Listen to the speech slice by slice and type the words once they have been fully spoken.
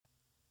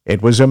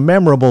It was a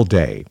memorable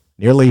day,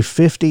 nearly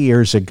 50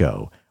 years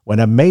ago, when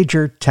a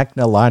major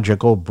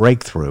technological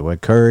breakthrough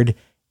occurred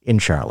in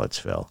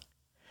Charlottesville.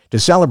 To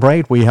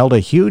celebrate, we held a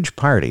huge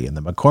party in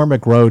the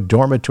McCormick Road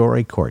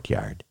dormitory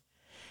courtyard.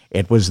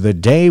 It was the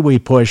day we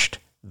pushed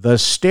the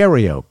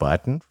stereo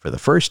button for the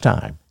first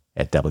time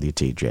at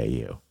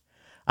WTJU.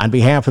 On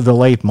behalf of the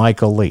late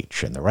Michael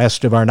Leach and the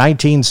rest of our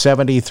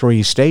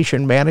 1973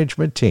 station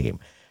management team,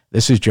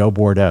 this is Joe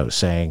Bourdow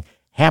saying,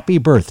 Happy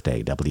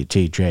birthday,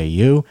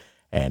 WTJU,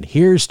 and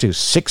here's to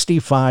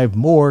 65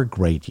 more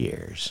great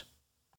years.